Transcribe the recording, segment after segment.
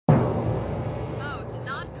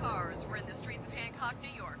Montauk,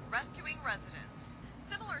 New York, rescuing residents.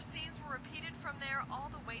 Similar scenes were repeated from there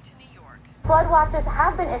all the way to New York. Flood watches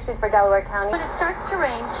have been issued for Delaware County. When it starts to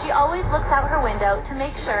rain, she always looks out her window to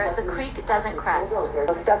make sure the creek doesn't crest.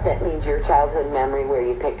 Stuff that means your childhood memory where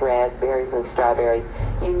you picked raspberries and strawberries,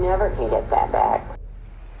 you never can get that back.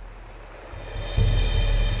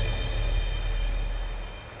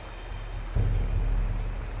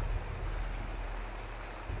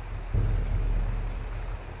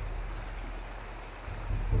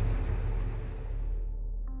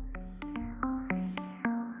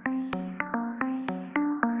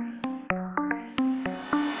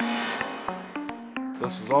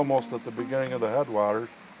 This is almost at the beginning of the headwaters.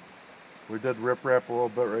 We did riprap a little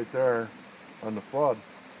bit right there on the flood,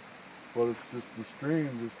 but it's just the stream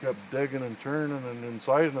just kept digging and churning and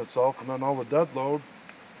inciting itself, and then all the dead load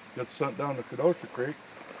gets sent down to Kenosha Creek,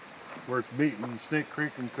 where it's meeting Snake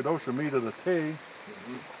Creek and Kenosha meet at a T.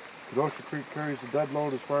 Kenosha Creek carries the dead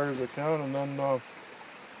load as far as it can, and then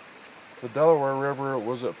the Delaware River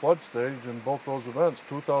was at flood stage in both those events.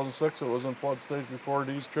 2006 it was in flood stage before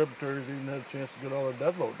these tributaries even had a chance to get all their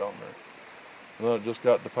dead load down there. And then it just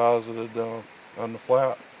got deposited on the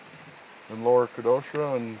flat in lower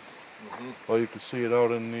Kenosha, and well, you could see it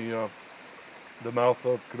out in the mouth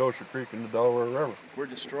of Kenosha Creek in the Delaware River. We're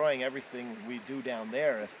destroying everything we do down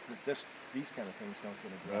there if these kind of things don't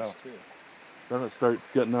get addressed too. Then it starts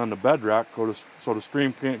getting on the bedrock, so the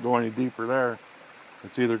stream can't go any deeper there.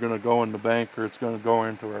 It's either going to go in the bank or it's going to go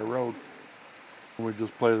into our road. We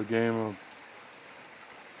just play the game of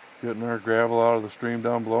getting our gravel out of the stream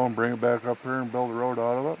down below and bring it back up here and build a road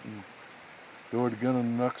out of it, and do it again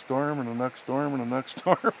in the next storm and the next storm and the next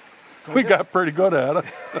storm. So we got pretty good at it.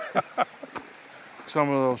 Some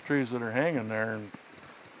of those trees that are hanging there, and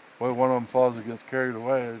when one of them falls and gets carried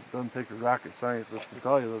away, it doesn't take a rocket scientist to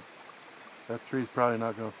tell you that tree's probably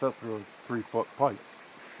not going to fit through a 3-foot pipe.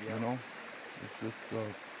 You know? It's just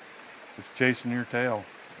it's chasing your tail.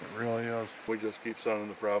 It really is. We just keep sending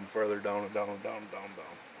the problem further down and down and down and down and down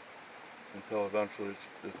until eventually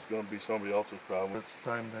it's going to be somebody else's problem. It's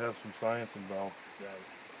time to have some science involved. Right.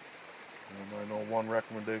 And I know one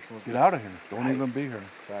recommendation was get out of here. Don't even be here.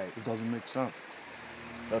 Right. It doesn't make sense.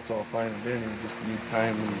 That's all fine and dandy. You just need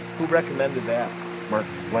time. Who recommended that? Mark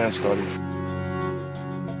Land Studies.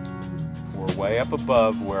 We're way up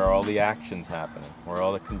above where all the action's happening, where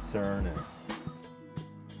all the concern is.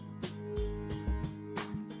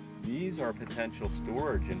 These are potential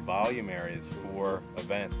storage and volume areas for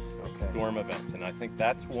events, storm events, and I think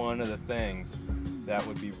that's one of the things that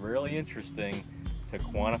would be really interesting to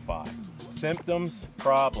quantify. Symptoms,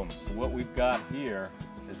 problems. What we've got here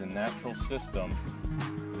is a natural system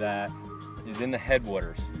that is in the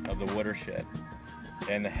headwaters of the watershed,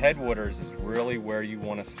 and the headwaters is really where you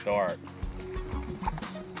want to start.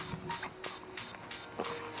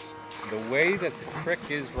 The way that the creek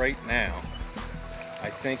is right now, I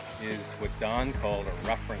think, is what Don called a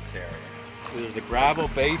reference area. So there's a gravel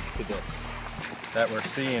base to this that we're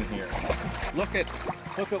seeing here. Look at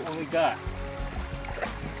what we got.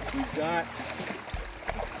 We've got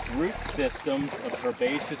root systems of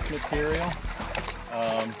herbaceous material,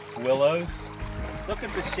 willows. Look at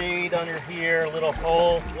the shade under here, a little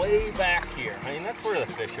hole way back here. I mean, that's where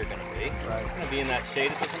the fish are going to be. Right. They're going to be in that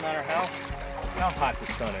shade. It doesn't matter how hot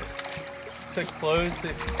the sun is. To close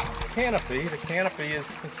the canopy. The canopy is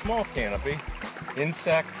a small canopy.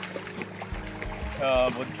 Insects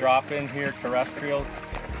would drop in here, terrestrials.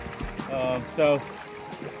 So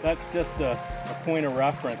that's just a point of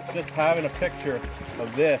reference. Just having a picture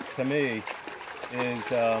of this, to me,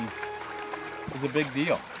 is a big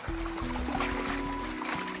deal.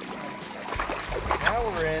 Now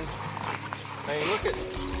we're in,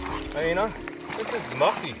 this is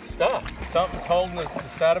mucky stuff. Something's holding the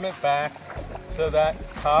sediment back. So that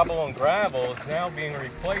cobble and gravel is now being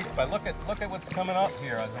replaced by, look at what's coming up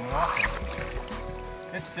here as I'm walking.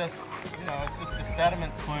 It's just, it's just a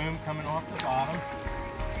sediment plume coming off the bottom.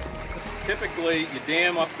 Typically, you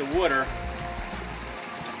dam up the water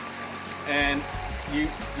and you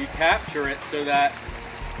capture it so that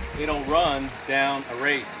it'll run down a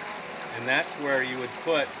race. And that's where you would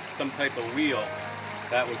put some type of wheel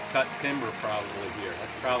that would cut timber probably here.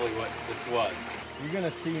 That's probably what this was. You're going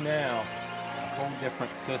to see now a whole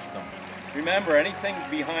different system. Remember, anything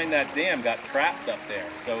behind that dam got trapped up there,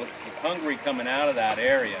 so it's hungry coming out of that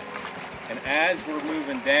area. And as we're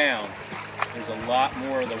moving down, there's a lot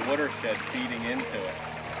more of the watershed feeding into it.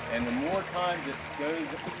 And the more times it goes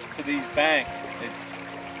to these banks,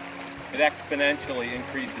 it exponentially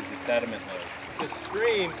increases the sediment load. The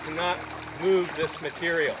stream cannot move this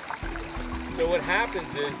material. So what happens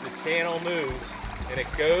is the channel moves and it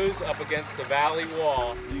goes up against the valley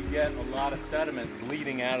wall. You get a lot of sediment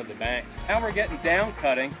bleeding out of the banks. Now we're getting down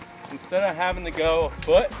cutting. Instead of having to go a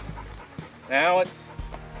foot, now it's,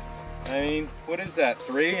 I mean, what is that,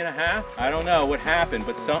 3.5? I don't know what happened,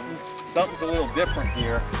 but something's a little different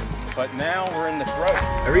here. But now we're in the throat.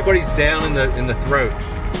 Everybody's down in the throat.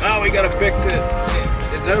 Oh, we gotta fix it.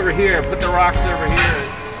 It's over here. Put the rocks over here.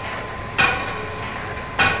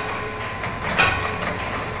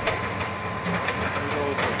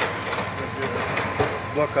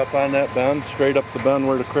 Look up on that bend, straight up the bend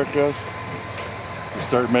where the creek is. You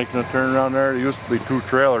start making a turn around there. There used to be 2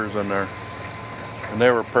 trailers in there, and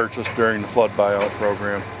they were purchased during the flood buyout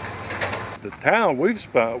program. The town we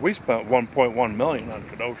spent 1.1 million on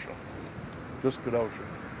Kenosha, just Kenosha.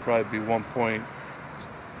 Probably be 1.7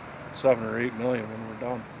 or 8 million when we're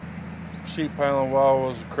done. Sheet piling wall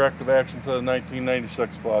was a corrective action to the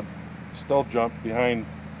 1996 flood. Still jumped behind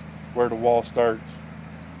where the wall starts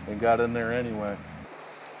and got in there anyway.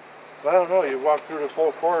 I don't know, you walk through this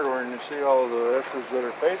whole corridor and you see all of the issues that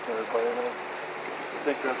are facing everybody. And I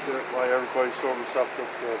think that's why everybody's so receptive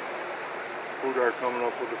to FUDAR coming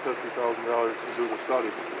up with the $50,000 to do the study.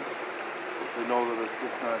 They know that it's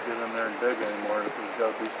just not get in there and dig anymore, that there's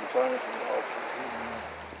got to be some science involved.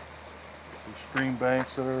 The stream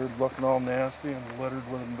banks that are looking all nasty and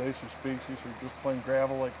littered with invasive species or just plain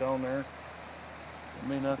gravel like down there. I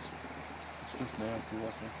mean, it's just nasty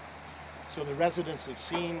looking. So the residents have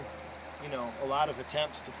seen, you know, a lot of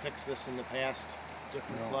attempts to fix this in the past,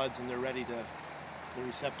 different floods, and they're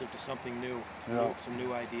receptive to something new, some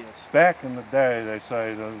new ideas. Back in the day, they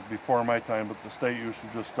say, before my time, but the state used to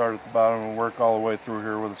just start at the bottom and work all the way through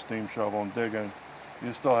here with a steam shovel and dig in.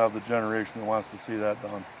 You still have the generation that wants to see that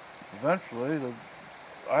done. Eventually,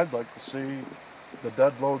 I'd like to see the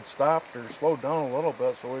dead load stopped or slowed down a little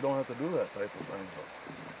bit so we don't have to do that type of thing.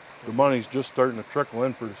 But the money's just starting to trickle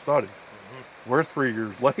in for the study. We're 3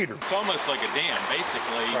 years later. It's almost like a dam,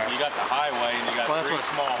 basically. Right. You got the highway and you got 3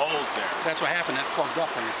 small holes there. That's what happened, that plugged up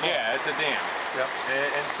on your floor. Yeah, it's a dam. Yep.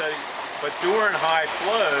 And so, but during high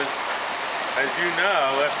flows, as you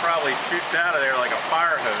know, it probably shoots out of there like a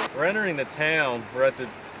fire hose. We're entering the town. We're at the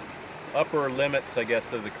upper limits, I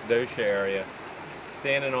guess, of the Kenosha area,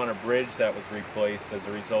 standing on a bridge that was replaced as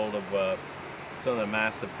a result of some of the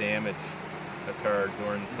massive damage occurred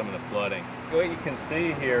during some of the flooding. What you can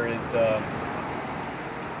see here is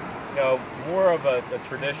you know, more of a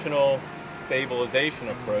traditional stabilization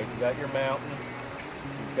approach. You've got your mountain,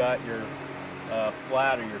 you've got your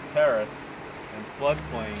flat or your terrace and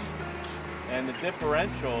floodplain, and the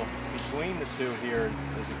differential between the two here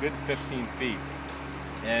is a good 15 feet.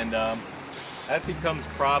 And that becomes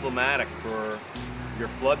problematic for your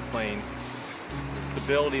floodplain. The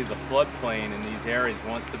stability of the floodplain in these areas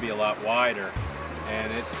wants to be a lot wider,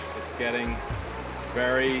 and it's getting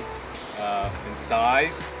very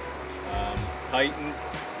incised, tightened,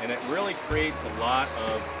 and it really creates a lot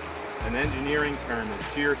of an engineering term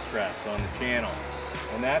is shear stress on the channel.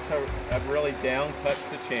 And that really down cuts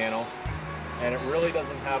the channel, and it really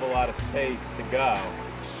doesn't have a lot of space to go.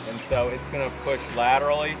 And so it's going to push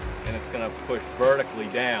laterally and it's going to push vertically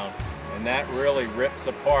down. And that really rips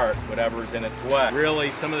apart whatever's in its way.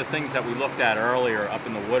 Really, some of the things that we looked at earlier up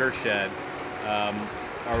in the watershed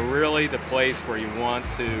are really the place where you want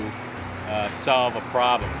to solve a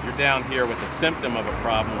problem. You're down here with a symptom of a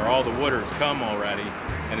problem where all the water's come already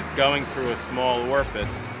and it's going through a small orifice.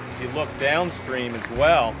 If you look downstream as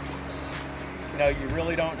well, you know, you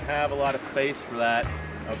really don't have a lot of space for that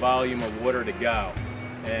volume of water to go.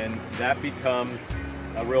 And that becomes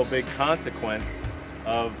a real big consequence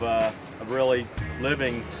of really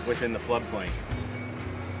living within the floodplain.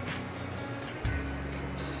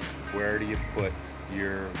 Where do you put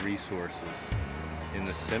your resources? In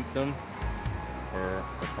the symptom or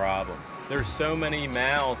the problem? There's so many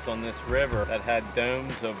mouths on this river that had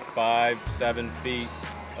domes of 5-7 feet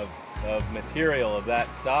of material of that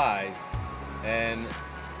size, and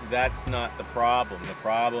that's not the problem. The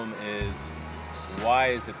problem is, why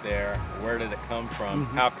is it there? Where did it come from?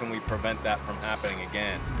 How can we prevent that from happening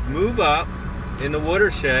again? Move up in the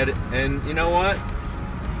watershed, and you know what?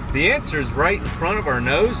 The answer is right in front of our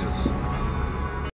noses.